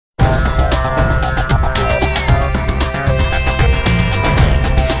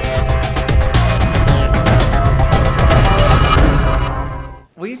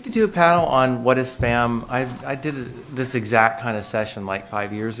do a panel on what is spam. I did this exact kind of session like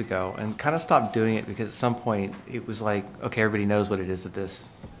 5 years ago and kind of stopped doing it because at some point it was like, okay, everybody knows what it is at this,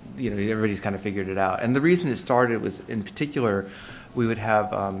 everybody's kind of figured it out. And the reason it started was, in particular, we would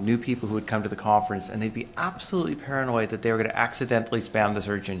have new people who would come to the conference and they'd be absolutely paranoid that they were going to accidentally spam the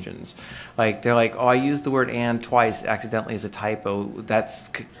search engines. Like, they're like, oh, I used the word "and" twice accidentally as a typo. That's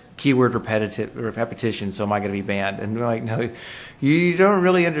keyword repetition, so am I going to be banned? And we're like, no, you don't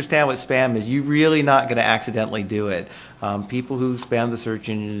really understand what spam is. You're really not going to accidentally do it. People who spam the search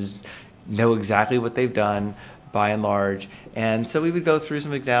engines know exactly what they've done, by and large. And so we would go through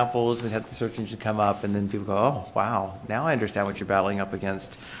some examples, we'd have the search engine come up, and then people go, oh, wow, now I understand what you're battling up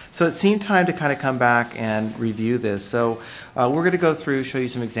against. So it seemed time to kind of come back and review this. So we're going to go through, show you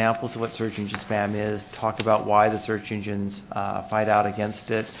some examples of what search engine spam is, talk about why the search engines fight out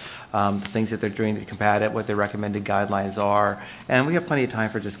against it, the things that they're doing to combat it, what their recommended guidelines are, and we have plenty of time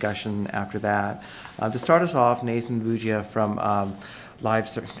for discussion after that. To start us off, Nathan Bugia from Live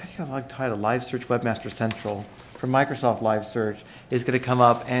Search, I like the title, Live Search Webmaster Central from Microsoft Live Search is going to come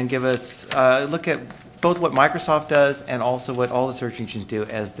up and give us a look at both what Microsoft does and also what all the search engines do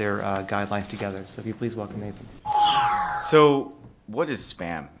as their guidelines together. So if you please welcome Nathan. So what is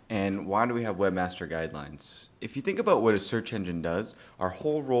spam and why do we have webmaster guidelines? If you think about what a search engine does, our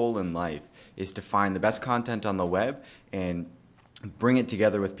whole role in life is to find the best content on the web and bring it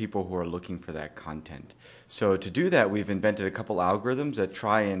together with people who are looking for that content. So to do that, we've invented a couple algorithms that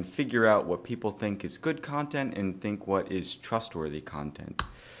try and figure out what people think is good content and think what is trustworthy content.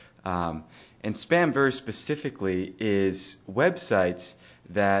 And spam very specifically is websites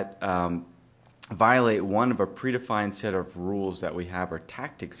that violate one of a predefined set of rules that we have or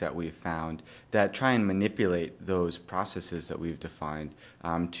tactics that we've found that try and manipulate those processes that we've defined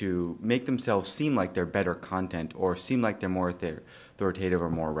to make themselves seem like they're better content or seem like they're more authoritative or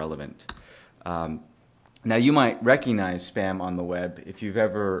more relevant. Now you might recognize spam on the web if you've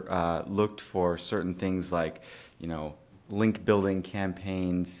ever looked for certain things like, link building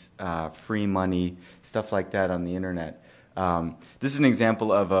campaigns, free money, stuff like that on the internet. This is an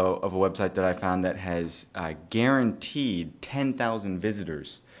example of a website that I found that has guaranteed 10,000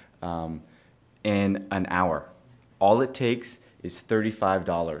 visitors in an hour. All it takes is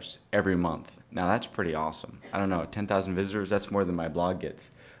 $35 every month. Now that's pretty awesome. I don't know, 10,000 visitors, that's more than my blog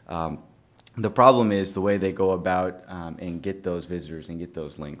gets. The problem is the way they go about and get those visitors and get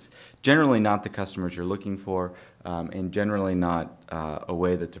those links. Generally not the customers you're looking for, and generally not a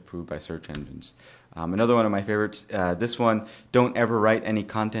way that's approved by search engines. Another one of my favorites, this one, don't ever write any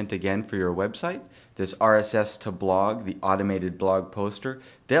content again for your website. This RSS to blog, the automated blog poster,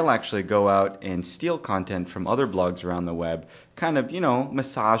 they'll actually go out and steal content from other blogs around the web, kind of,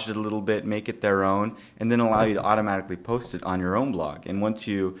 massage it a little bit, make it their own, and then allow you to automatically post it on your own blog. And once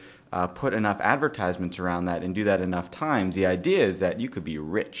you put enough advertisements around that and do that enough times, the idea is that you could be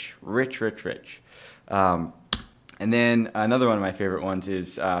rich, rich, rich, rich. And then another one of my favorite ones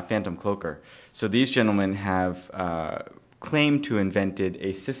is Phantom Cloaker. So these gentlemen have claimed to have invented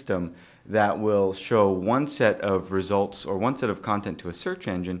a system that will show one set of results or one set of content to a search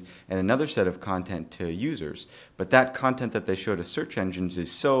engine and another set of content to users. But that content that they show to search engines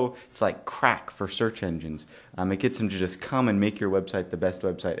is it's like crack for search engines. It gets them to just come and make your website the best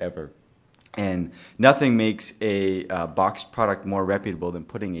website ever. And nothing makes a boxed product more reputable than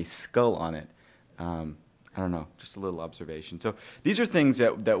putting a skull on it. I don't know, just a little observation. So these are things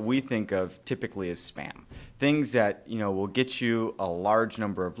that we think of typically as spam. Things that will get you a large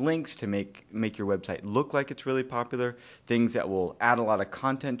number of links to make your website look like it's really popular. Things that will add a lot of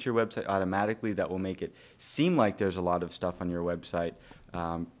content to your website automatically that will make it seem like there's a lot of stuff on your website.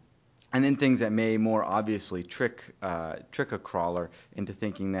 And then things that may more obviously trick a crawler into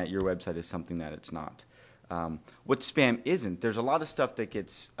thinking that your website is something that it's not. What spam isn't, there's a lot of stuff that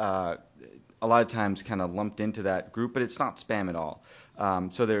gets a lot of times kind of lumped into that group, but it's not spam at all.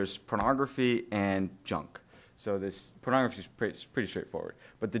 So there's pornography and junk. So this pornography is pretty straightforward.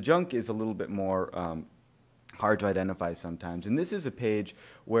 But the junk is a little bit more hard to identify sometimes. And this is a page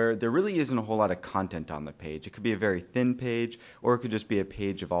where there really isn't a whole lot of content on the page. It could be a very thin page, or it could just be a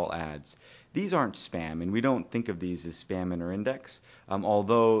page of all ads. These aren't spam, and we don't think of these as spam in our index,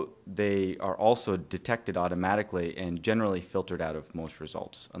 although they are also detected automatically and generally filtered out of most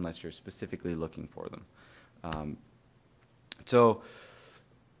results, unless you're specifically looking for them. So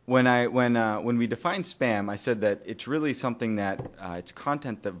when we define spam, I said that it's really something that it's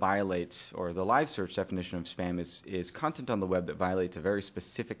content that violates, or the live search definition of spam is content on the web that violates a very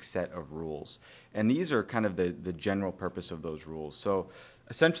specific set of rules. And these are kind of the general purpose of those rules. So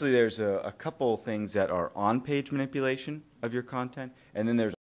essentially there's a couple things that are on-page manipulation of your content, and then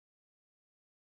there's